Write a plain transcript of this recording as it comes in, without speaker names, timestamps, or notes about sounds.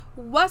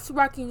What's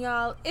rocking,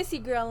 y'all? It's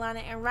your girl Lana,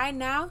 and right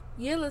now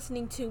you're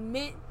listening to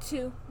Meant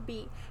to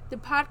Be, the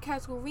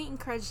podcast where we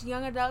encourage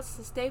young adults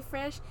to stay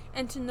fresh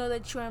and to know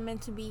that you are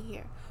meant to be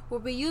here. Where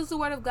we use the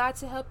Word of God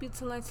to help you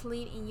to learn to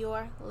lead in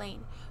your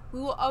lane. We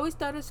will always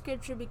start with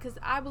scripture because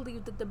I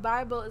believe that the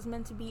Bible is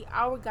meant to be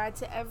our guide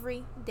to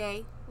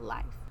everyday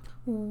life.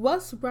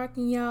 What's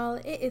rocking, y'all?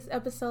 It is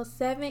episode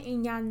 7,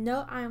 and y'all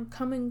know I am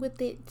coming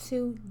with it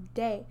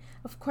today.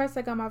 Of course,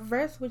 I got my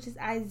verse, which is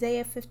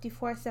Isaiah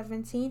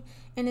 54:17,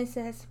 and it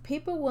says,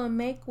 "People will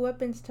make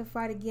weapons to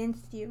fight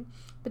against you,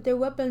 but their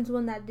weapons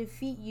will not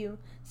defeat you.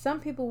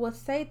 Some people will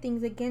say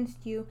things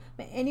against you,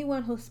 but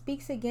anyone who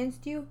speaks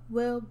against you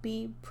will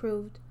be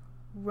proved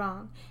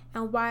wrong."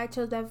 And why I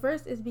chose that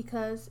verse is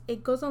because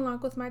it goes along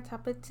with my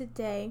topic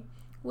today,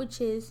 which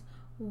is,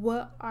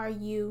 what are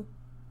you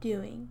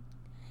doing?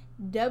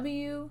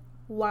 WYD.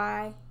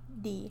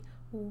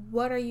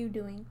 What are you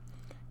doing?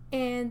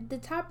 And the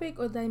topic,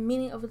 or the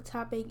meaning of the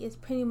topic, is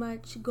pretty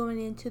much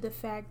going into the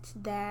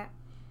fact that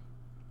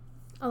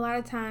a lot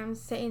of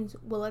times Satan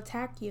will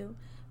attack you,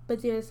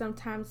 but there's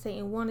sometimes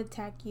Satan won't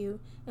attack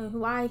you, and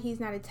why he's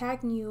not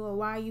attacking you, or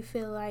why you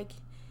feel like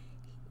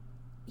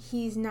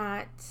he's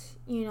not,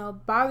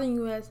 bothering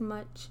you as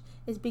much,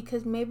 is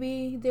because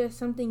maybe there's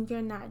something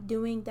you're not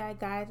doing that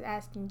God is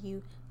asking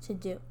you to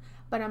do.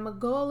 But I'm going to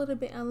go a little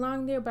bit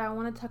along there, but I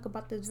want to talk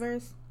about this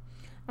verse.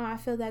 I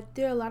feel that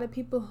there are a lot of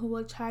people who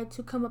will try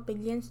to come up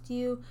against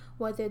you,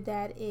 whether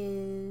that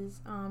is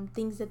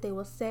things that they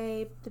will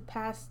say, the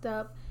past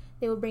stuff,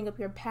 they will bring up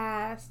your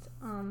past,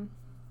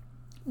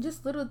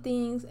 just little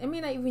things. It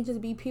may not even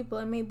just be people,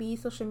 it may be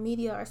social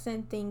media or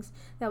certain things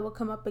that will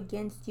come up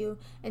against you,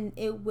 and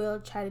it will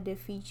try to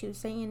defeat you.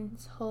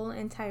 Satan's whole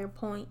entire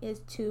point is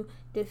to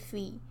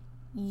defeat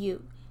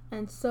you.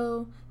 And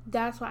so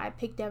that's why I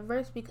picked that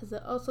verse, because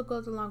it also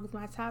goes along with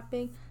my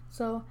topic.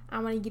 So I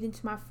want to get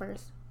into my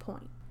first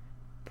point.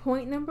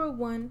 Point number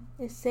 1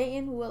 is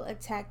Satan will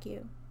attack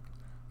you.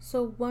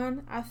 So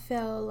one, I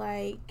feel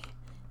like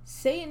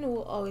Satan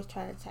will always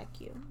try to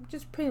attack you.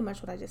 Just pretty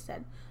much what I just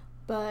said.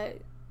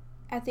 But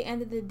at the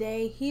end of the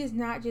day, he's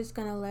not just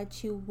going to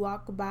let you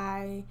walk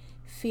by,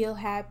 feel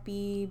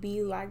happy,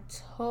 be like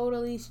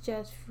totally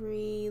stress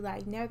free,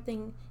 like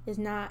nothing is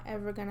not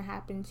ever going to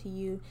happen to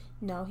you.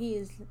 No, he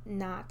is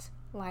not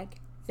like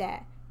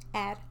that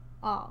at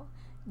all.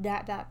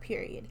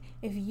 Period.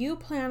 If you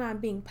plan on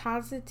being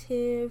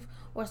positive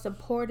or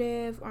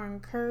supportive or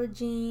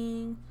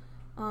encouraging,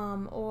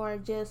 or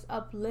just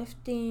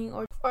uplifting,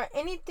 or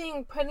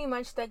anything pretty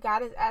much that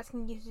God is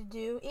asking you to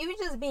do, even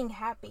just being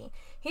happy,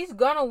 he's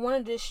gonna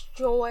want to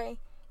destroy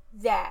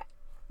that,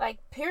 like,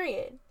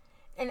 period.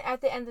 And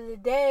at the end of the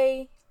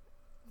day,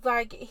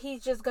 like,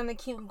 he's just gonna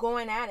keep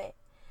going at it.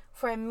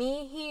 For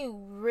me, he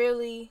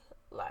really,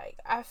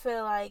 I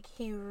feel like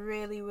he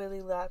really,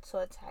 really loves to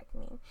attack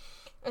me.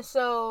 And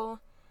so,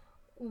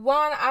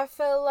 one, I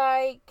feel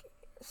like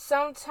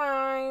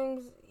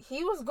sometimes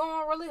he was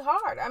going really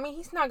hard. I mean,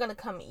 he's not going to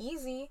come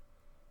easy.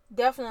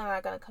 Definitely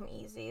not going to come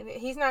easy.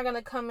 He's not going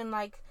to come in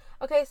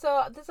okay,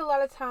 so there's a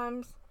lot of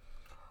times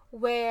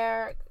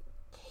where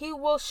he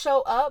will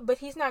show up, but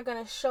he's not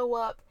going to show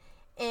up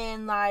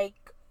in,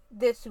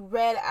 this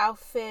red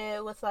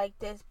outfit with,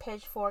 this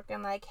pitchfork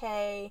and,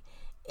 hey,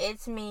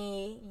 it's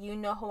me, you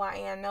know who I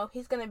am. No,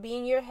 he's going to be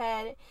in your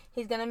head.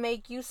 He's going to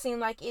make you seem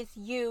like it's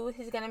you.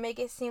 He's going to make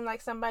it seem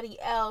like somebody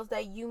else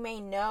that you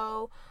may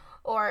know,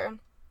 or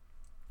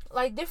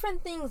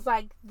different things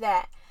like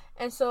that.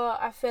 And so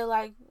I feel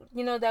like,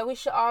 that we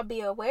should all be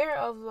aware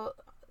of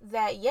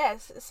that.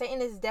 Yes, Satan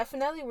is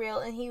definitely real,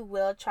 and he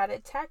will try to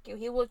attack you.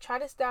 He will try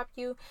to stop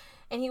you,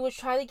 and he will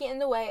try to get in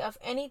the way of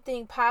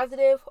anything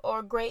positive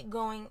or great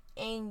going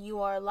in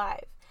your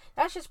life.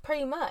 That's just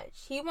pretty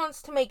much. He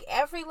wants to make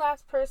every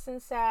last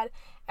person sad,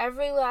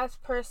 every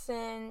last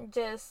person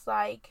just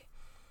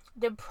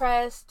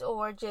depressed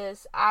or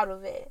just out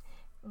of it.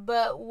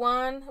 But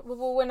we're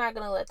not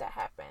going to let that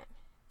happen.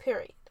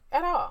 Period.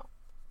 At all.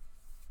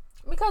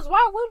 Because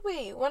why would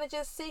we want to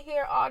just sit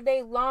here all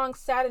day long,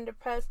 sad and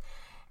depressed,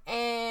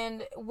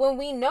 and when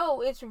we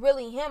know it's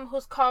really him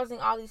who's causing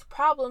all these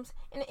problems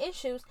and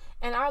issues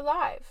in our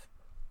life?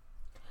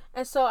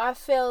 And so I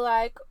feel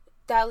like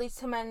that leads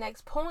to my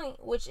next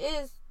point, which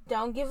is,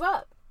 don't give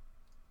up.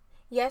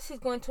 Yes, he's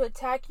going to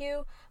attack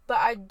you, but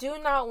I do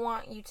not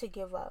want you to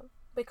give up.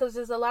 Because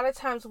there's a lot of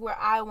times where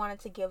I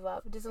wanted to give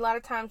up. There's a lot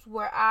of times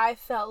where I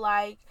felt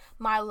like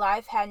my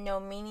life had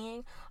no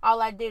meaning.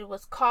 All I did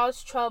was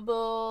cause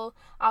trouble.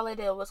 All I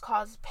did was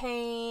cause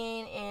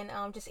pain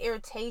and just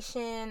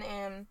irritation.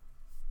 And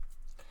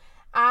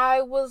I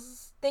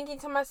was thinking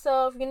to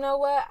myself, you know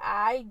what?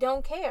 I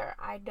don't care.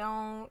 I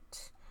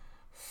don't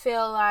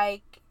feel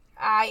like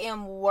I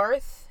am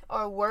worth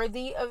or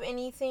worthy of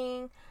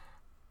anything.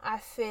 I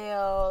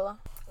feel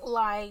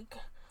like,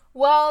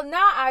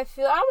 I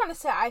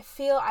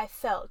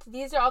felt.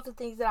 These are all the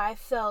things that I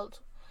felt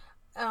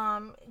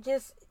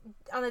just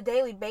on a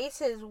daily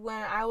basis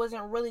when I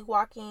wasn't really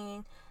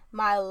walking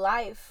my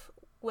life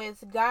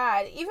with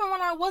God. Even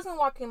when I wasn't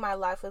walking my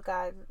life with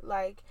God.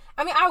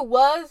 I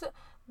was,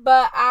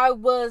 but I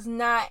was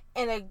not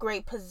in a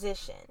great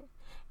position.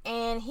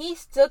 And he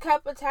still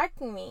kept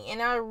attacking me.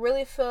 And I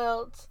really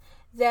felt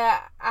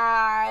that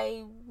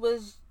I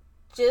was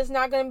just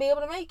not going to be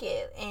able to make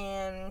it.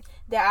 And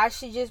that I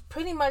should just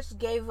pretty much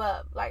gave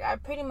up. Like, I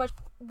pretty much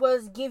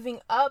was giving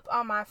up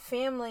on my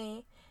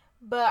family.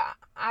 But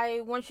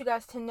I want you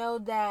guys to know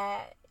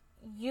that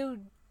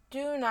you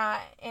do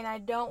not, and I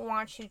don't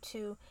want you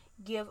to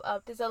give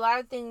up. There's a lot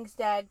of things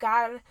that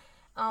God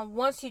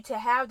wants you to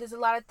have. There's a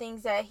lot of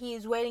things that He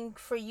is waiting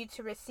for you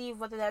to receive,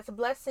 whether that's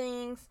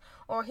blessings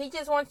or He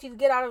just wants you to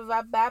get out of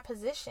a bad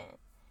position.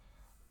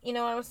 You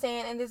know what I'm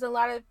saying? And there's a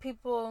lot of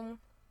people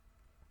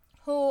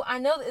who I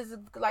know is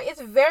like,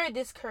 it's very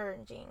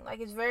discouraging. Like,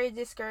 it's very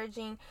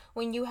discouraging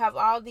when you have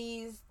all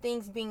these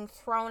things being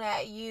thrown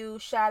at you,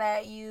 shot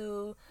at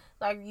you,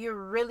 like you're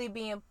really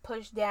being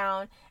pushed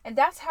down. And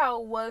that's how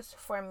it was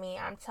for me.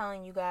 I'm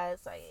telling you guys,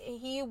 like,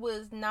 he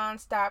was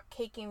nonstop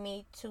kicking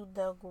me to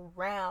the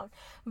ground.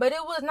 But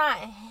it was not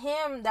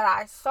him that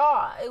I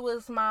saw. It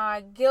was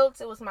my guilt.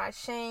 It was my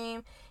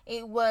shame.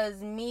 It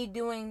was me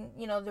doing,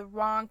 the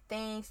wrong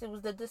things. It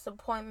was the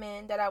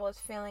disappointment that I was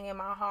feeling in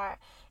my heart.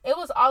 It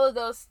was all of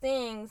those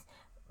things.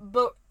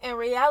 But in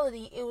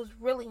reality, it was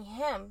really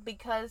him,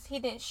 because he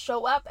didn't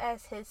show up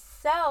as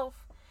himself,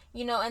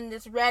 in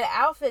this red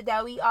outfit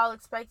that we all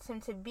expect him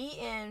to be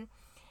in.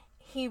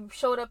 He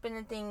showed up in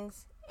the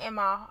things in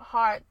my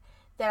heart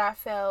that I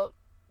felt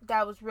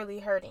that was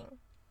really hurting.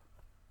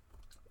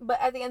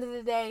 But at the end of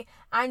the day,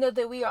 I know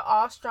that we are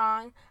all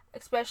strong.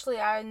 Especially,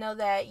 I know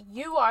that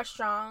you are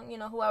strong.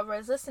 Whoever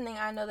is listening,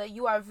 I know that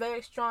you are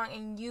very strong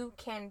and you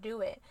can do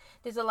it.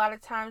 There's a lot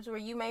of times where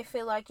you may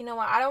feel like,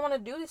 I don't want to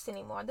do this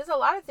anymore. There's a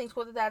lot of things,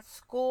 whether that's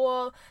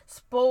school,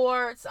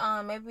 sports,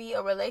 maybe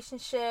a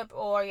relationship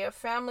or your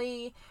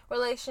family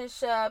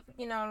relationship.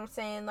 You know what I'm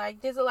saying? Like,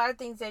 there's a lot of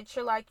things that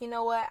you're like,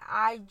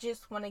 I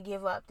just want to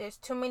give up. There's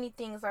too many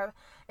things that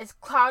it's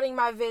clouding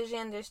my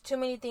vision. There's too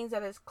many things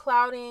that is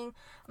clouding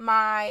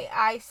my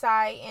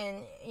eyesight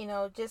and,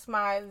 just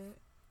my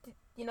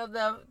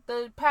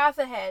the path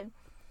ahead.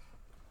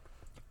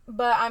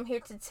 But I'm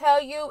here to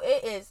tell you,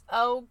 it is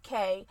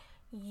okay.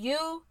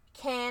 You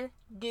can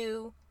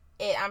do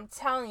it. I'm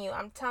telling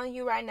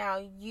you right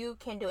now, you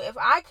can do it. If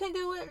I can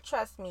do it,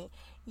 trust me,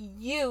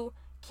 you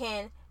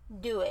can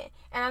do it.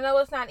 And I know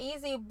it's not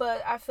easy,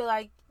 but I feel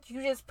like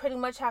you just pretty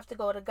much have to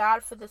go to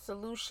God for the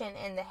solution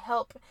and the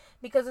help,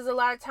 because there's a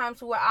lot of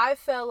times where I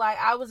felt like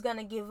I was going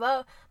to give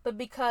up, but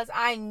because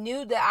I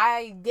knew that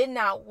I did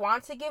not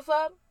want to give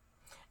up,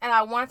 and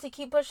I wanted to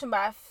keep pushing, but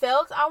I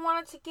felt I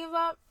wanted to give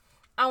up,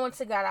 I went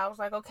to God. I was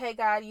like, okay,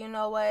 God, you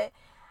know what?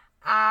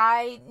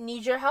 I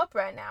need your help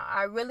right now.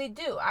 I really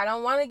do. I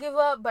don't want to give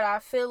up, but I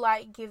feel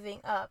like giving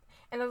up.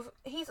 And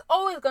He's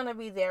always going to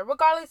be there,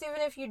 regardless,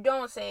 even if you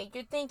don't say it,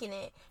 you're thinking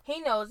it. He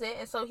knows it,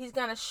 and so He's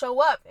going to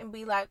show up and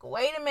be like,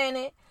 wait a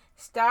minute,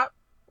 stop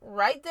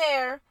right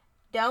there.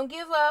 Don't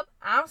give up.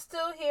 I'm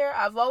still here.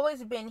 I've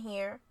always been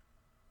here.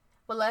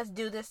 But let's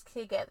do this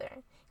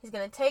together. He's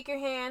going to take your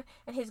hand,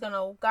 and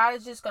God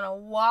is just going to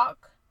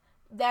walk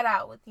that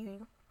out with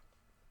you.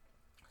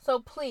 So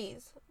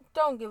please,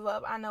 don't give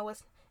up. I know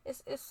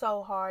it's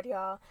so hard,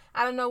 y'all.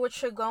 I don't know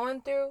what you're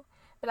going through,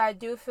 but I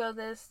do feel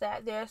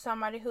that there's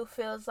somebody who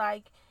feels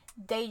like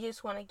they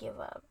just want to give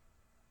up.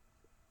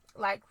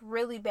 Like,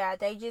 really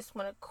bad. They just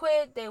want to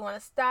quit. They want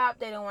to stop.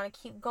 They don't want to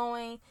keep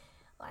going.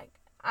 Like,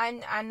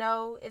 I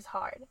know it's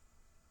hard,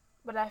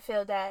 but I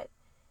feel that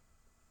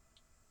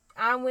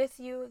I'm with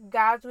you.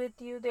 God's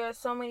with you. There are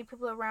so many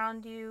people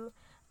around you.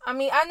 I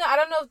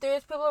don't know if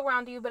there's people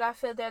around you, but I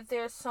feel that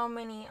there's so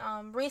many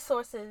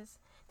resources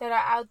that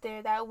are out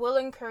there that will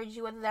encourage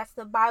you, whether that's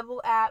the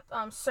Bible app,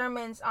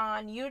 sermons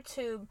on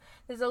YouTube.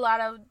 There's a lot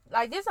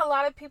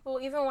of people,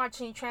 even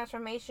watching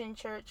Transformation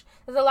Church,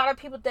 there's a lot of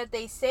people that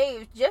they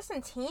saved, just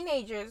in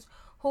teenagers,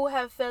 who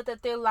have felt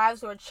that their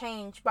lives were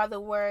changed by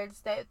the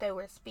words that they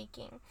were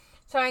speaking.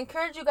 So I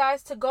encourage you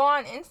guys to go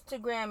on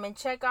Instagram and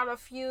check out a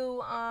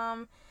few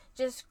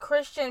just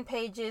Christian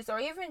pages, or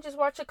even just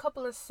watch a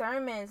couple of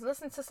sermons,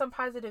 listen to some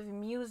positive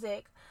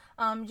music.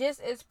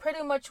 It's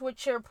pretty much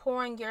what you're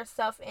pouring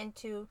yourself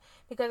into,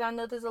 because I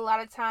know there's a lot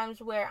of times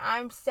where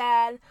I'm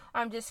sad,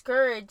 I'm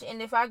discouraged,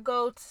 and if I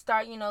go to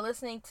start,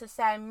 listening to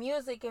sad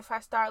music, if I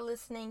start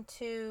listening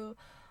to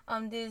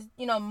these,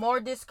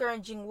 more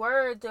discouraging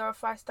words, or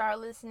if I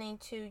start listening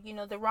to,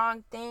 the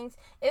wrong things,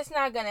 it's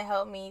not going to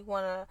help me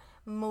want to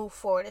move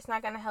forward. It's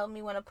not going to help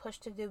me want to push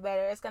to do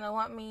better. It's going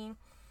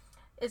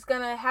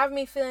to have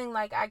me feeling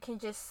like I can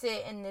just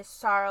sit in this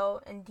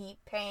sorrow and deep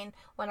pain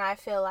when I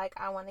feel like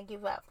I want to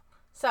give up.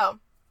 So,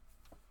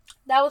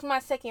 that was my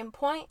second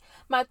point.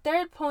 My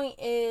third point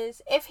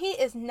is, if He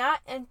is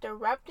not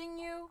interrupting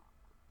you,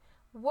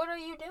 what are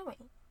you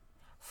doing?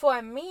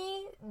 For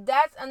me,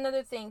 that's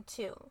another thing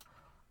too.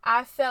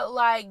 I felt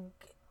like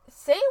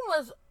Satan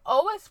was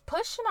always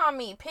pushing on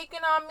me, picking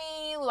on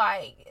me.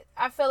 Like,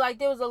 I felt like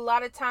there was a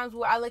lot of times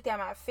where I looked at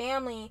my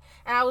family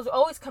and I was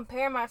always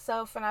comparing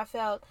myself, and I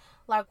felt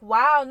like,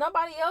 wow,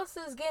 nobody else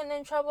is getting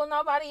in trouble.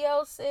 Nobody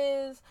else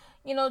is,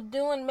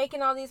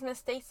 making all these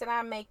mistakes that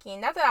I'm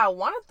making. Not that I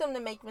wanted them to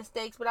make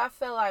mistakes, but I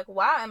feel like,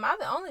 wow, am I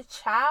the only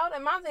child?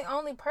 Am I the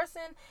only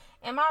person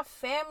in my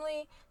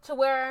family to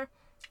where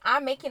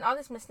I'm making all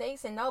these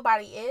mistakes and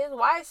nobody is?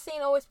 Why is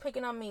Satan always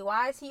picking on me?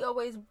 Why is he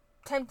always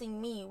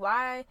tempting me?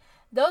 Why?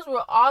 Those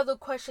were all the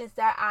questions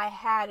that I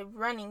had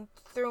running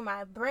through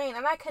my brain,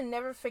 and I could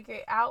never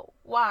figure out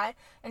why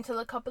until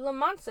a couple of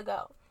months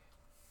ago.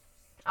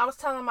 I was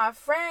telling my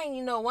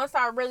friend, once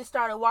I really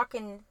started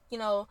walking,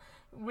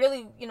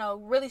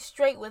 really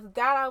straight with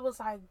God, I was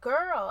like,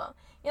 girl,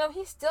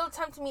 he's still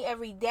tempting me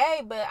every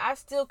day, but I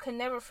still could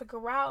never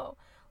figure out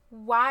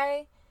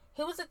why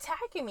he was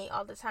attacking me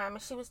all the time.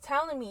 And she was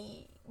telling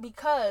me,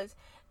 because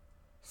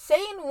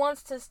Satan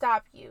wants to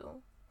stop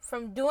you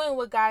from doing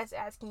what God is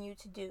asking you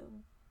to do,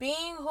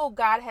 being who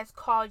God has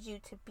called you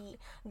to be.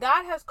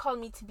 God has called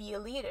me to be a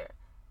leader.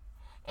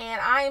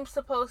 And I am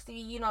supposed to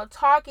be,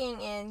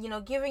 talking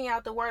and, giving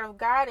out the word of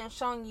God and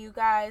showing you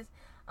guys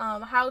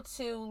how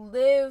to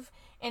live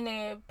in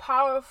a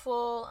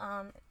powerful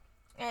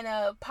and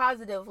a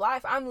positive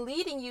life. I'm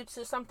leading you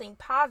to something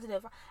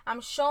positive.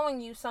 I'm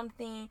showing you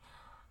something.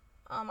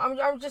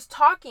 I'm just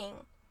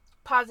talking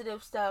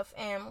positive stuff.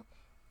 And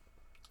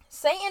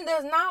Satan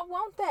does not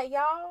want that,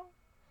 y'all.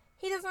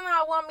 He does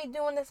not want me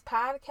doing this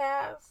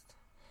podcast.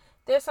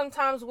 There's some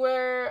times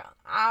where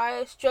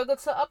I struggle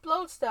to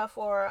upload stuff,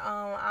 or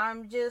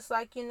I'm just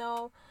like,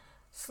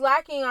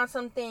 slacking on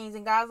some things,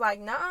 and God's like,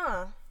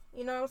 nah.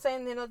 You know what I'm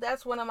saying?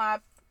 That's one of my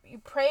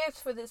prayers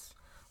for this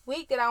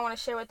week that I want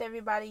to share with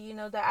everybody,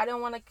 that I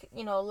don't want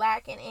to,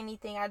 lack in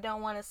anything. I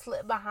don't want to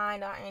slip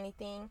behind on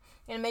anything,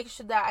 and make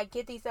sure that I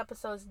get these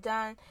episodes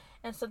done,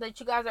 and so that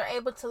you guys are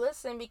able to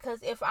listen, because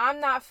if I'm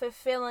not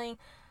fulfilling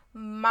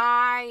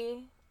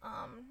my,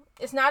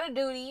 it's not a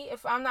duty,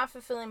 if I'm not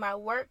fulfilling my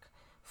work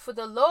for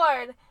the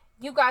Lord,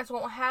 you guys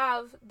won't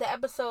have the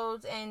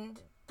episodes and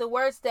the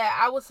words that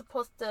I was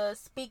supposed to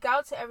speak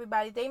out to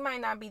everybody. They might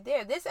not be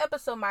there. This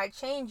episode might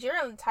change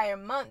your entire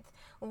month,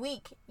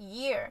 week,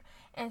 year.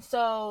 And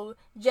so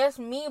just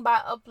me, by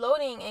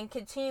uploading and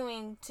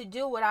continuing to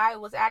do what I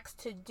was asked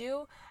to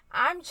do,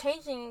 I'm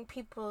changing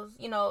people's,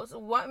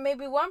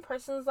 maybe one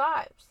person's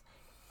lives.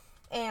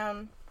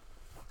 And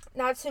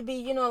not to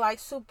be, like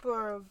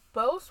super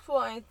boastful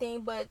or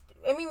anything, but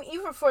I mean,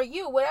 even for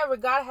you, whatever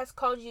God has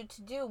called you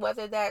to do,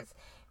 whether that's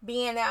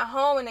being at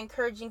home and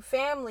encouraging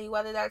family,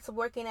 whether that's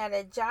working at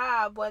a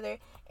job, whether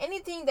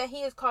anything that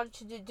he has called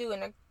you to do,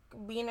 and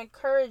being an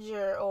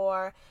encourager,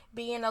 or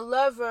being a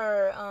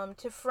lover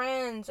to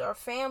friends or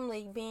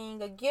family,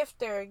 being a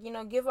gifter,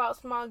 give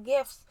out small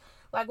gifts,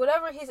 like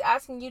whatever he's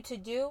asking you to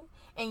do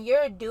and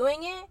you're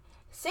doing it,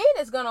 Satan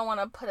is going to want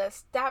to put a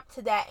stop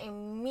to that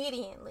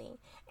immediately.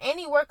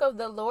 Any work of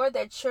the Lord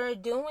that you're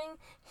doing,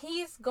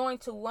 he's going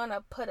to want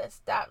to put a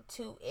stop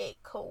to it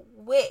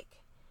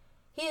quick.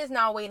 He is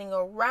not waiting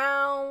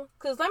around.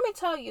 Because let me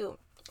tell you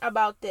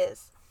about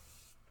this.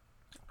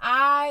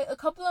 A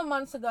couple of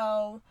months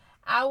ago,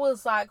 I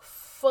was like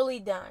fully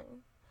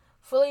done.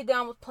 Fully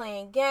done with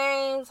playing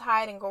games,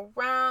 hiding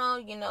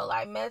around,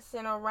 like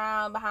messing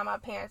around behind my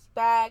parents'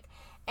 back.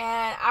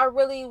 And I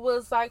really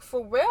was like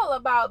for real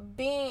about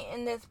being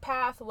in this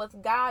path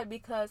with God,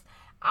 because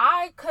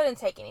I couldn't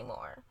take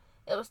anymore.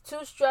 It was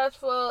too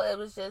stressful. It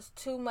was just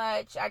too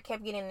much. I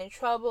kept getting in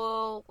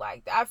trouble.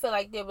 Like, I feel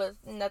like there was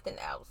nothing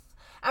else.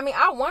 I mean,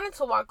 I wanted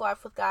to walk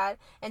life with God,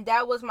 and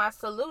that was my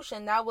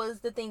solution. That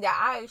was the thing that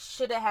I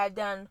should have had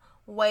done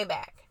way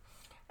back.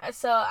 And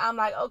so I'm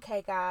like,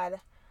 okay, God,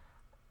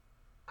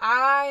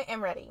 I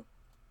am ready.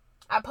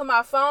 I put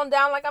my phone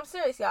down. Like, I'm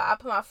serious, y'all. I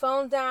put my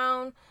phone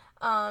down.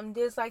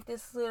 There's like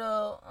this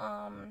little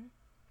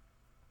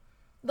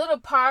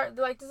part,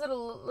 like this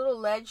little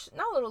ledge,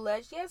 not little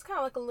ledge, yeah, it's kind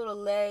of like a little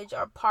ledge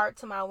or part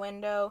to my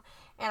window,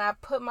 and I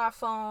put my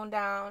phone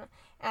down,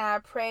 and I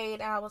prayed,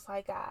 and I was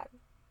like, God,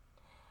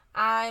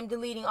 I'm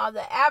deleting all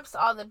the apps,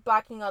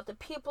 blocking out the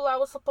people I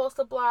was supposed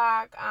to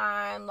block.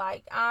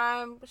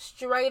 I'm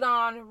straight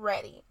on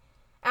ready.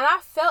 And I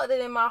felt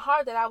it in my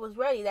heart that I was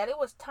ready, that it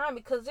was time,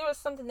 because there was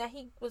something that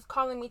he was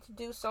calling me to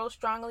do so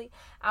strongly.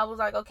 I was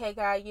like, okay,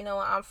 God, you know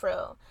what? I'm for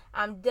real.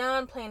 I'm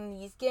done playing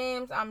these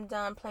games. I'm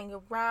done playing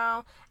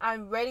around.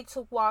 I'm ready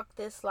to walk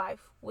this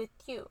life with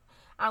you.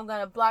 I'm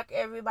going to block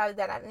everybody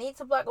that I need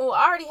to block. Well,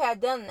 I already had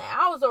done that.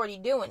 I was already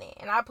doing it.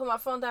 And I put my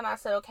phone down and I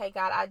said, okay,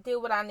 God, I did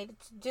what I needed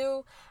to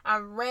do.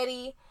 I'm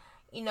ready.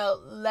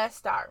 Let's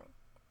start.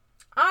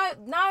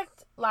 I'm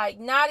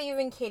not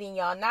even kidding,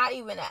 y'all. Not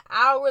even an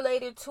hour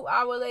later, 2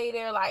 hours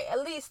later, like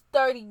at least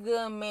 30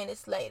 good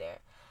minutes later,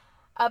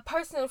 a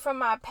person from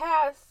my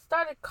past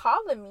started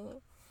calling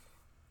me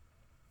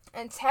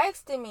and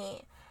texting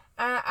me.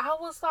 And I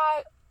was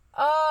like,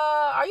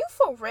 are you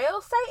for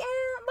real,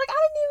 Satan? Like,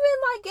 I didn't even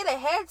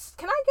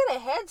can I get a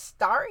head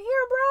start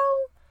here,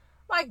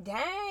 bro? Like,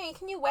 dang,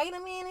 can you wait a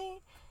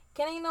minute?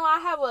 Can I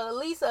have at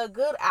least a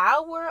good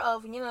hour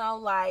of,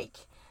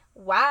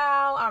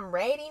 wow, I'm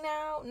ready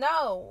now.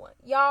 No,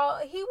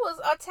 y'all, he was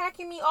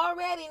attacking me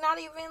already, not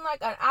even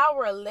like an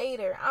hour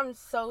later. I'm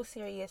so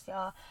serious,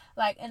 y'all.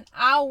 Like an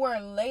hour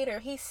later,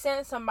 he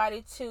sent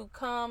somebody to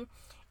come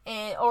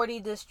and already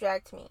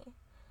distract me.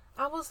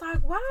 I was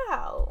like,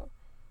 wow,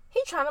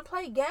 he trying to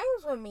play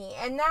games with me.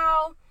 And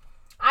now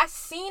I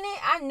seen it.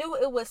 I knew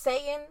it was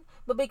Satan,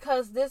 but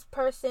because this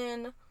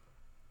person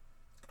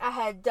I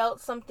had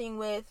dealt something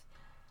with,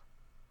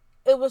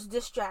 it was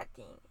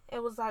distracting.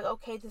 It was like,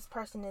 okay, this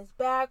person is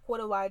back. What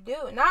do I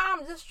do? Now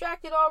I'm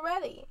distracted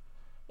already.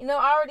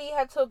 I already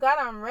had told God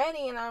I'm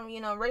ready and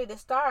I'm, ready to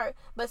start.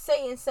 But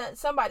Satan sent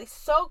somebody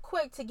so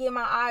quick to get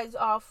my eyes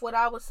off what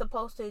I was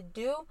supposed to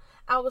do.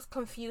 I was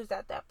confused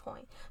at that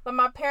point. But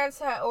my parents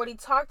had already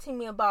talked to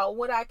me about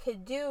what I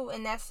could do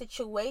in that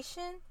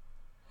situation.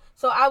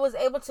 So I was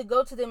able to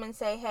go to them and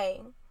say,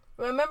 hey,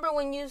 remember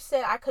when you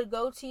said I could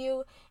go to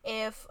you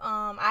if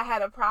I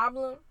had a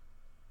problem?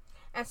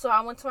 And so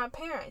I went to my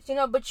parents,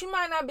 but you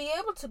might not be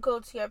able to go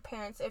to your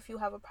parents if you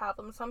have a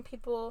problem. Some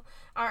people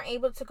aren't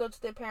able to go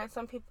to their parents.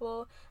 Some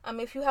people,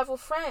 if you have a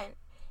friend,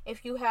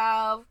 if you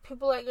have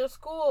people at your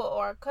school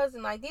or a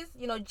cousin, like these,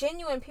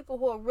 genuine people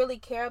who really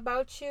care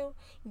about you,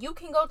 you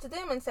can go to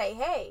them and say,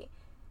 hey,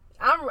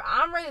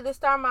 I'm ready to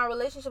start my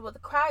relationship with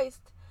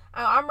Christ.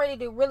 I'm ready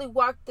to really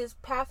walk this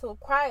path with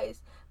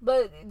Christ.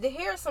 But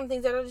here are some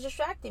things that are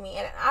distracting me,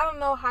 and I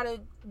don't know how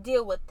to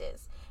deal with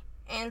this.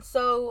 And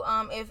so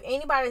if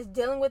anybody's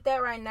dealing with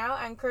that right now,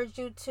 I encourage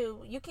you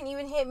can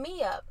even hit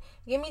me up.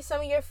 Give me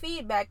some of your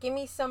feedback. Give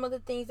me some of the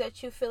things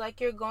that you feel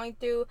like you're going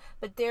through,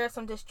 but there are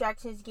some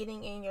distractions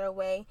getting in your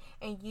way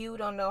and you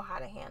don't know how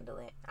to handle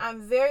it.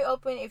 I'm very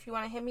open. If you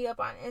want to hit me up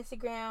on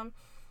Instagram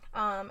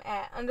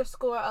at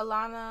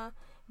 _Alana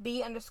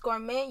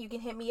B_mint, you can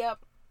hit me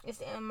up.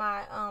 It's in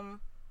my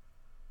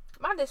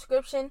my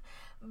description.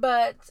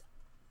 But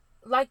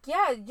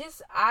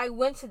I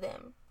went to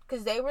them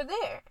because they were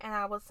there, and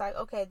I was like,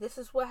 okay, this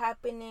is what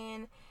happened,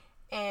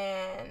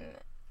 and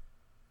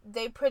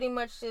they pretty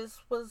much just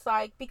was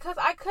like, because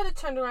I could have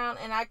turned around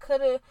and I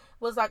could have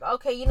was like,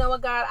 okay, you know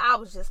what, God, I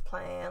was just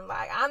playing.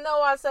 Like, I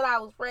know I said I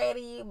was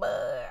ready,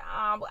 but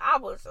I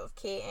was just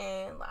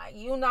kidding. Like,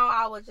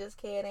 I was just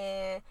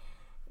kidding.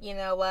 You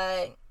know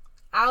what?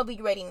 I'll be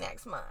ready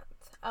next month.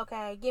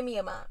 Okay, give me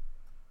a month.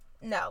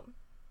 No.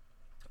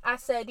 I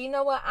said, you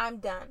know what? I'm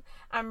done.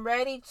 I'm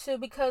ready to,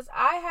 because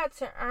I had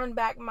to earn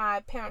back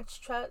my parents'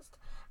 trust.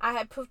 I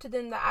had proved to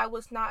them that I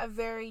was not a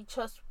very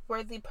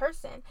trustworthy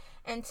person.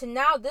 And to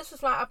now, this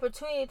was my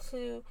opportunity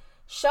to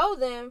show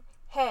them,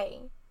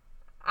 hey,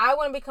 I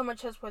want to become a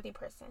trustworthy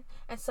person.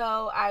 And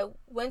so I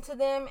went to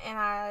them and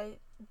I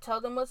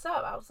told them what's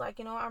up. I was like,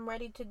 I'm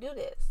ready to do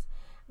this.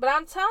 But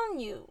I'm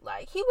telling you,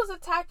 like, he was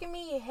attacking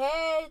me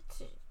head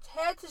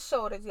to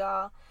shoulders,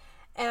 y'all.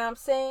 And I'm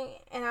saying,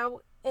 and I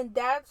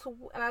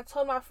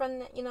told my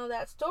friend,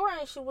 that story,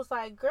 and she was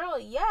like, girl,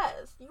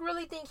 yes. You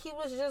really think Satan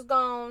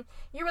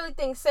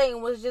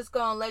was just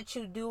gonna let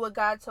you do what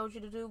God told you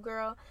to do,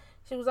 girl?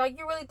 She was like,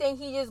 you really think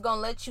he just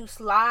gonna let you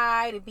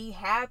slide and be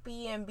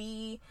happy and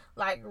be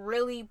like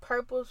really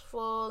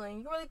purposeful,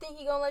 and you really think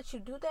he gonna let you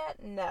do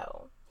that?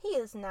 No, he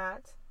is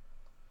not.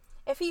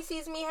 If he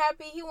sees me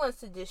happy, he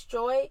wants to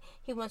destroy it.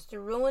 He wants to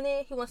ruin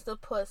it. He wants to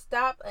put a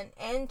stop, an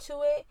end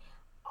to it.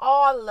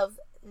 All of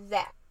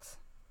that.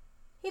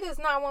 He does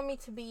not want me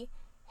to be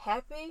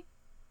happy.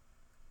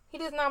 He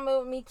does not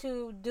want me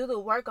to do the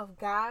work of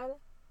God.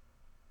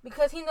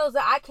 Because he knows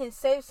that I can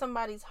save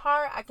somebody's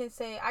heart. I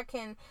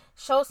can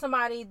show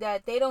somebody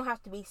that they don't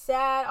have to be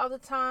sad all the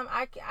time.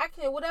 I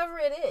can, whatever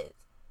it is.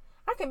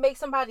 I can make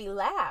somebody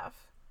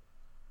laugh.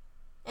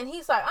 And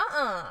he's like,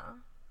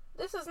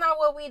 this is not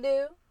what we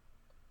do.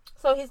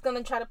 So he's going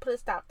to try to put a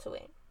stop to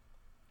it.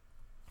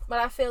 But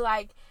I feel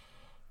like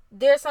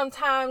there's some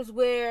times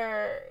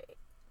where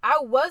I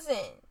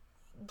wasn't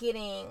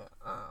getting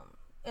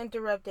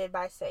interrupted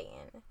by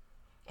Satan.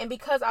 And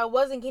because I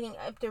wasn't getting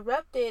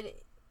interrupted,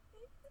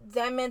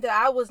 that meant that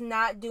I was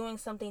not doing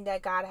something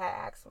that God had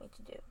asked me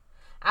to do.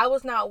 I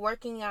was not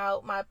working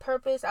out my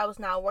purpose. I was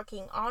not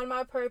working on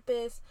my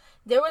purpose.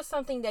 There was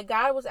something that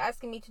God was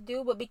asking me to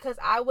do, but because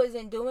I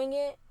wasn't doing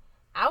it,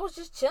 I was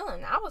just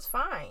chilling. I was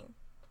fine.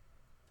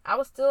 I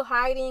was still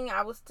hiding.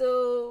 I was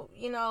still,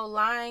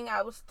 lying.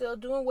 I was still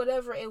doing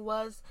whatever it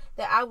was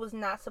that I was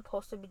not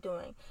supposed to be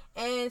doing.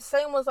 And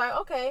Satan was like,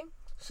 okay,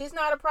 she's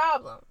not a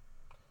problem.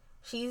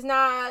 She's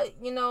not,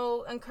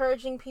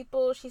 encouraging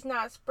people. She's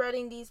not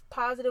spreading these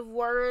positive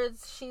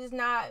words. She's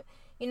not,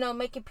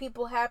 making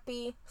people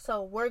happy.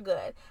 So we're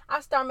good. I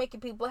start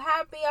making people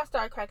happy. I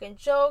start cracking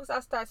jokes.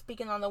 I start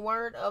speaking on the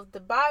word of the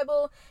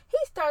Bible. He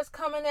starts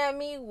coming at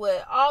me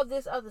with all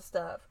this other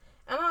stuff.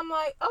 And I'm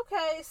like,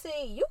 okay,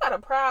 see, you got a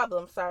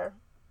problem, sir.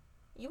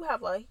 You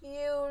have a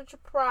huge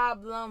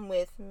problem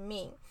with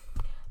me.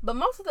 But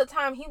most of the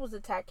time, he was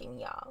attacking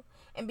y'all.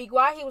 And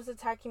why he was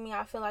attacking me,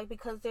 I feel like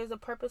because there's a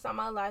purpose on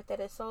my life that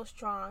is so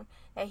strong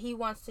that he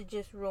wants to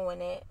just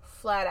ruin it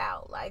flat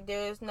out. Like,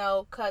 there's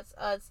no cuts,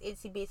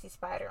 itsy bitsy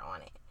spider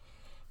on it.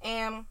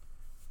 And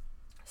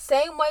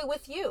same way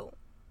with you.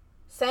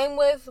 Same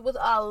with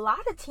a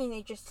lot of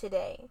teenagers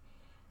today.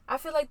 I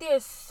feel like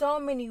there's so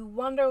many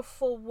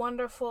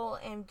wonderful,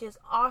 and just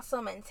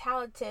awesome and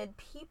talented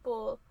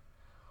people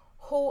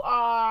who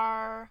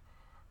are,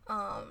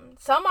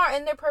 some are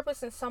in their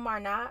purpose and some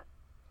are not.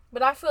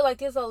 But I feel like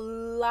there's a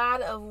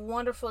lot of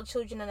wonderful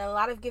children and a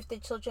lot of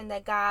gifted children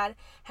that God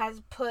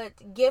has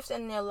put gifts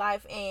in their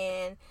life,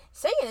 and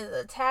Satan is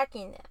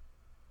attacking them.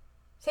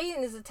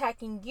 Satan is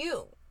attacking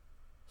you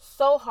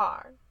so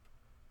hard.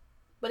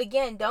 But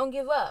again, don't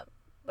give up.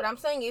 But I'm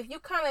saying, if you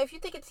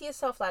think it to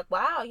yourself like,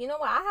 wow, you know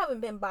what, I haven't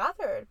been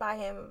bothered by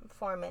him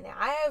for a minute.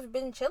 I have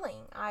been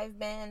chilling. I've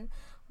been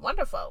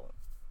wonderful.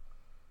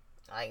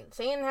 Like,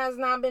 Satan has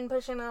not been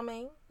pushing on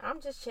me.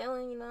 I'm just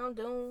chilling,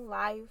 doing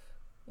life.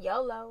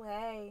 YOLO,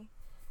 hey.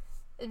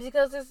 It's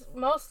because it's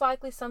most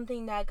likely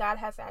something that God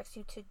has asked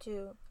you to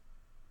do,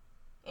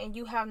 and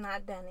you have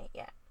not done it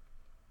yet.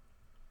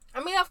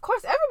 I mean, of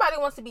course,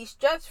 everybody wants to be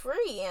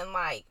stress-free and,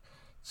 like,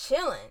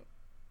 chilling.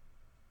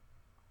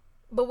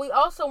 But we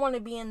also want to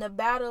be in the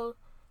battle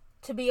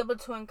to be able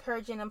to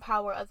encourage and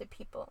empower other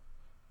people.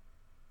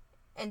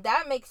 And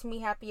that makes me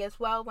happy as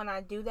well when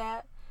I do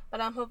that. But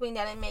I'm hoping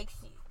that it makes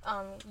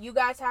you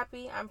guys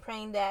happy. I'm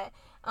praying that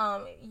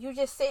you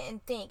just sit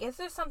and think, is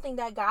there something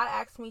that God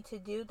asked me to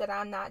do that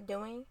I'm not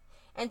doing?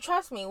 And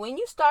trust me, when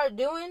you start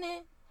doing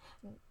it,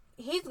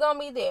 he's going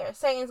to be there.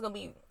 Satan's going to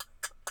be,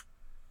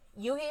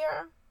 you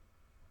here?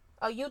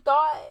 Oh, you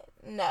thought?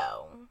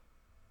 No.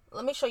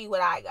 Let me show you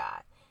what I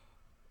got.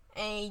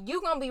 And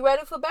you're going to be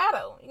ready for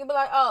battle. You're going to be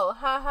like,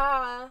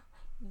 oh,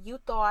 you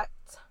thought.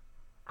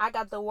 I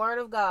got the word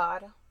of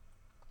God.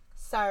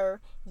 Sir,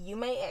 you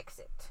may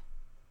exit.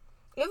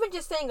 Even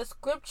just saying a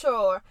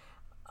scripture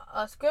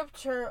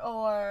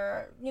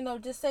or,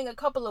 just saying a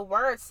couple of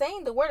words,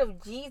 saying the word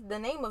of Jesus, the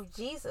name of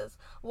Jesus,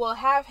 will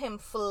have him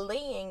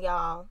fleeing,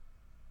 y'all.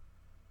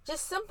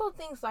 Just simple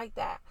things like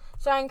that.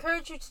 So I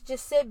encourage you to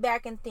just sit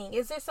back and think,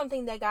 is there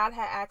something that God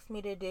had asked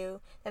me to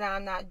do that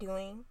I'm not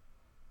doing?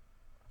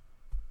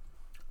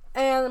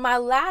 And my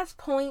last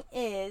point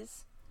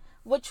is,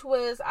 which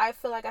was, I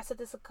feel like I said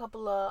this a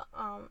couple of,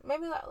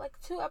 maybe like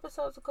 2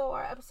 episodes ago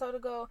or episode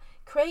ago,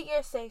 create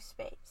your safe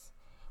space.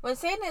 When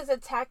Satan is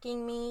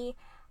attacking me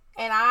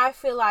and I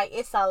feel like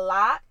it's a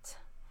lot,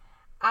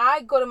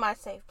 I go to my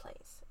safe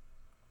place.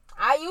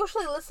 I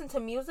usually listen to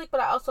music, but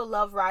I also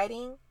love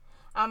writing.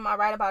 I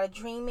write about a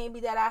dream maybe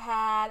that I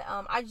had.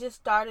 I just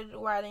started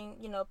writing,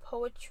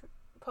 poetry.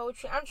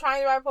 I'm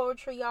trying to write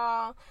poetry,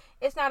 y'all.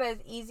 It's not as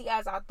easy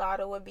as I thought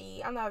it would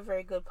be. I'm not a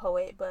very good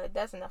poet, but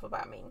that's enough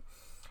about me.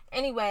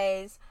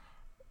 Anyways,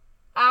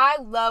 I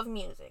love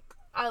music.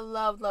 I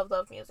love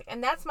music.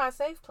 And that's my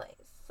safe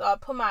place. So I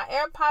put my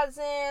AirPods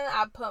in,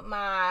 I put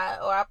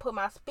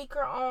my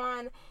speaker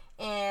on,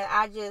 and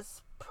I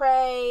just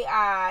pray.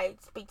 I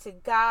speak to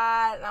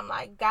God, and I'm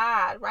like,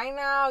 God, right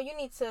now you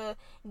need to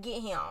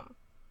get him,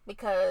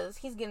 because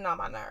he's getting on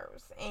my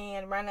nerves.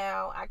 And right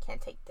now I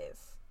can't take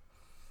this.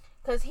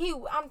 Because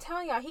I'm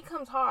telling y'all, he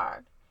comes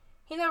hard.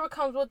 He never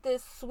comes with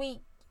this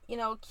sweet,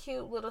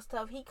 cute little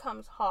stuff. He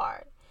comes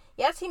hard.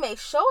 Yes, he may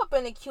show up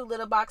in a cute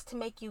little box to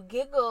make you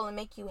giggle and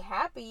make you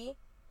happy.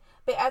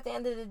 But at the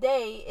end of the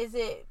day, is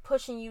it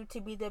pushing you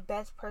to be the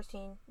best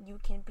person you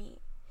can be?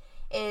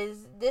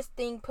 Is this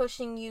thing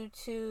pushing you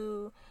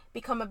to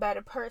become a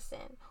better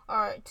person?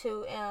 Or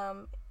to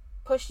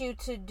push you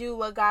to do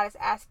what God is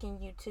asking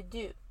you to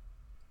do?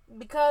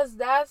 Because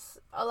that's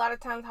a lot of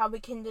times how we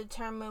can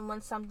determine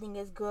when something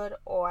is good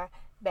or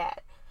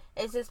bad.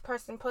 Is this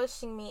person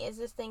pushing me? Is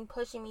this thing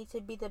pushing me to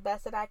be the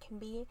best that I can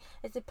be?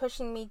 Is it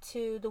pushing me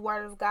to the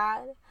word of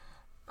God?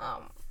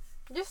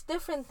 Just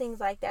different things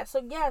like that.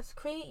 So yes,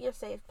 create your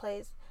safe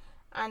place.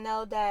 I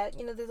know that,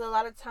 there's a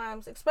lot of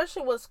times,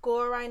 especially with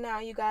school right now,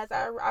 you guys,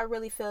 I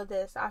really feel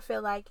this. I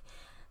feel like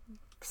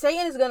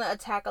Satan is going to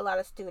attack a lot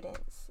of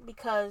students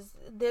because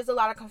there's a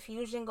lot of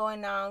confusion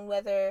going on,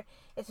 whether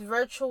it's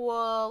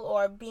virtual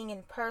or being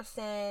in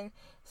person.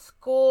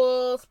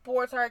 School,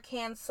 sports are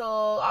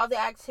canceled. All the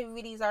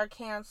activities are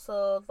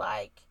canceled.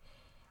 Like,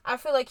 I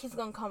feel like he's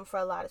going to come for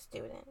a lot of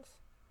students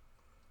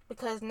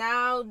because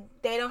now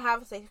they don't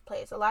have a safe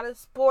place. A lot of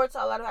sports,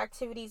 a lot of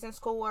activities in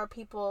school were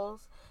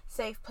people's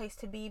safe place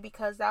to be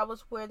because that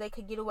was where they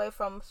could get away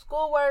from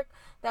schoolwork.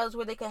 That was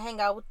where they could hang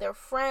out with their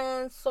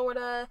friends, sort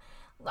of.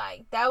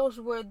 Like, that was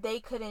where they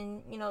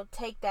couldn't,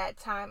 take that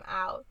time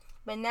out.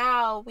 But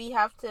now we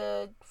have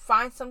to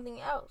find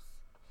something else.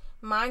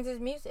 Mine's is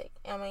music.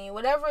 I mean,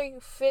 whatever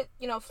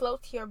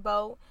floats your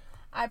boat.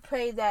 I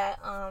pray that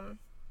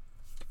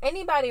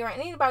anybody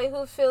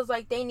who feels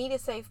like they need a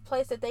safe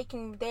place, that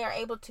they are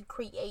able to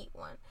create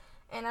one.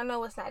 And I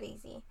know it's not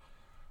easy.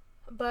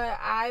 But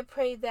I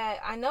pray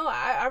that,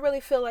 I really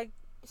feel like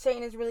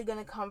Satan is really going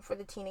to come for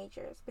the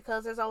teenagers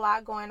because there's a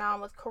lot going on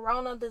with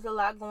Corona. There's a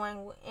lot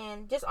going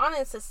in just on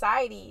in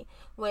society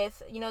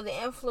with, the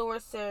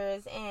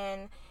influencers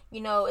and,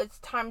 it's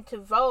time to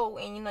vote.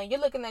 And, you're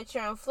looking at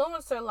your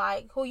influencer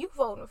like, who you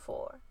voting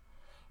for?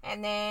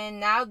 And then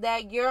now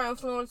that your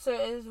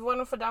influencer is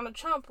voting for Donald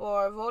Trump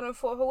or voting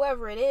for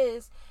whoever it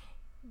is,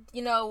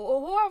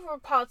 whoever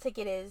politic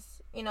it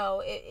is,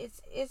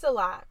 it's a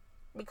lot.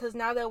 Because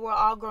now that we're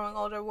all growing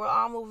older, we're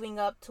all moving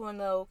up to a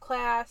new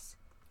class.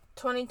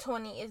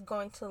 2020 is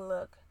going to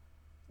look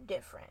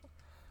different.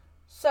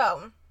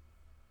 So,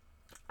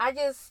 I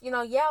just,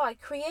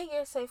 create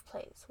your safe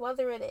place,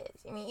 whether it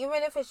is.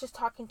 Even if it's just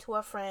talking to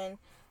a friend,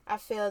 I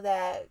feel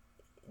that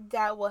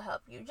will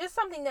help you. Just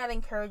something that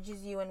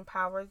encourages you and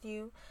empowers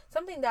you.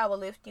 Something that will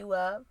lift you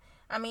up.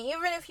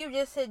 Even if you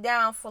just sit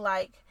down for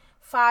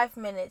 5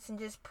 minutes and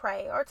just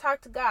pray or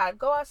talk to God,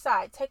 go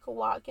outside, take a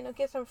walk,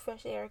 get some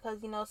fresh air, because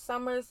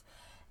summer's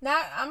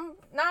I'm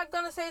not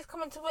gonna say it's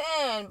coming to an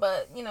end,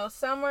 but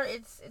summer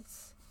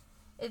it's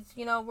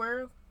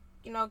we're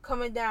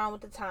coming down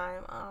with the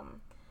time.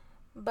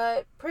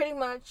 But pretty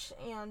much,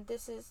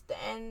 this is the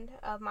end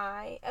of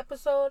my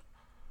episode.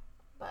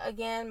 But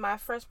again, my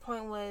first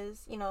point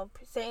was,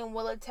 Satan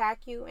will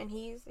attack you, and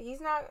he's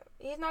not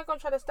gonna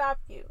try to stop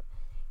you.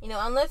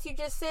 Unless you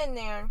just sitting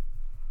there,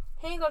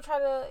 he's gonna try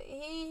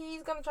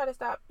to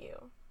stop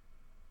you.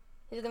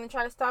 He's gonna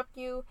try to stop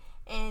you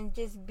and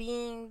just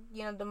being,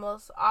 the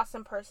most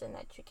awesome person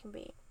that you can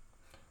be.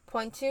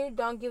 Point 2,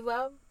 don't give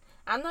up.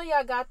 I know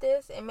y'all got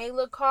this. It may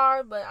look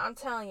hard, but I'm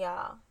telling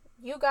y'all,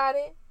 you got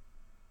it.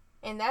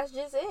 And that's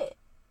just it.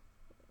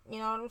 You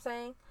know what I'm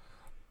saying?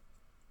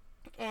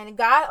 And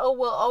God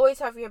will always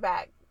have your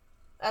back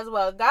as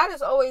well. God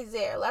is always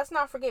there. Let's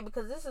not forget,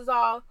 because this is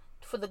all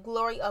for the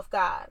glory of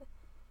God.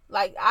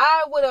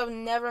 I would have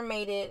never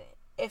made it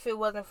if it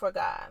wasn't for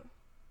God.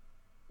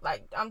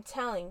 I'm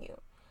telling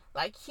you.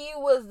 He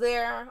was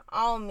there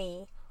on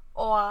me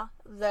all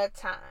the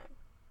time.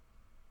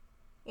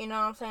 You know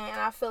what I'm saying? And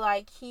I feel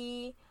like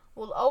he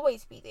will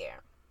always be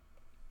there.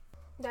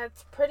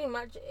 That's pretty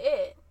much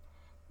it.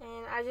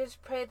 And I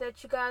just pray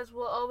that you guys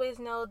will always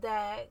know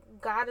that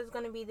God is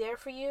going to be there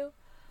for you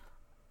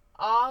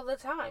all the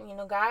time.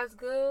 God's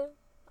good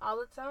all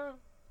the time.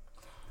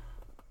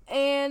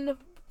 And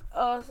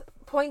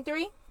point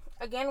 3,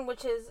 again,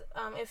 which is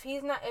if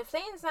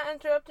Satan's not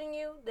interrupting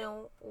you,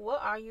 then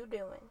what are you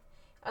doing?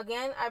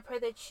 Again, I pray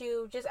that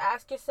you just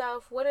ask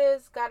yourself, what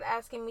is God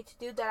asking me to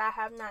do that I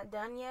have not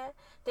done yet?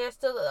 There's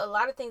still a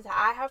lot of things that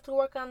I have to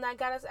work on that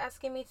God is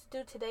asking me to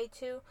do today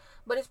too.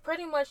 But it's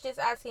pretty much just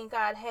asking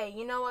God, hey,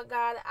 you know what,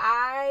 God,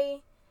 I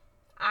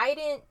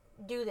didn't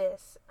do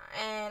this.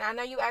 And I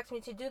know you asked me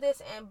to do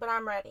this, but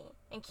I'm ready.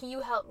 And can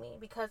you help me?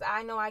 Because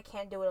I know I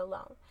can't do it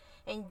alone.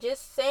 And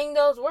just saying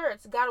those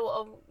words, God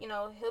will,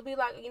 he'll be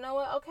like, you know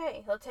what,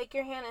 okay. He'll take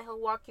your hand and he'll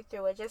walk you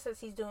through it, just as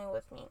he's doing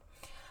with me.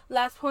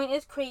 Last point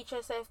is create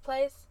your safe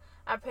place.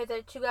 I pray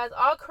that you guys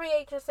all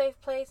create your safe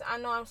place. I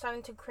know I'm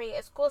starting to create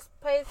a school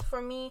space for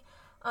me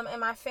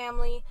and my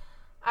family.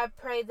 I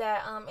pray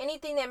that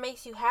anything that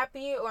makes you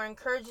happy or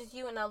encourages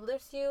you and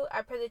uplifts you,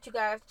 I pray that you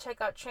guys check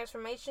out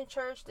Transformation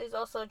Church. There's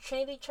also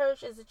Trinity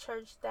Church, is a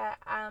church that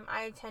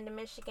I attend in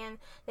Michigan.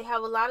 They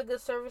have a lot of good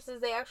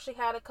services. They actually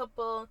had a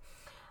couple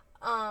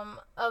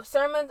of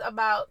sermons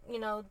about,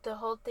 the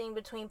whole thing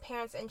between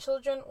parents and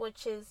children,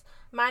 which is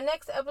my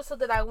next episode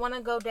that I want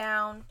to go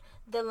down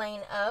the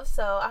lane of.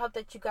 So I hope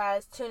that you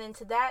guys tune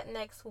into that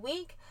next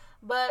week.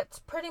 But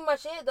pretty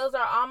much it. Those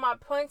are all my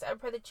points. I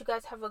pray that you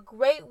guys have a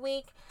great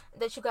week,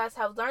 that you guys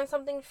have learned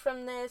something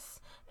from this,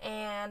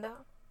 and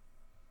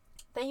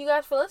thank you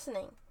guys for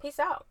listening. Peace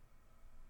out.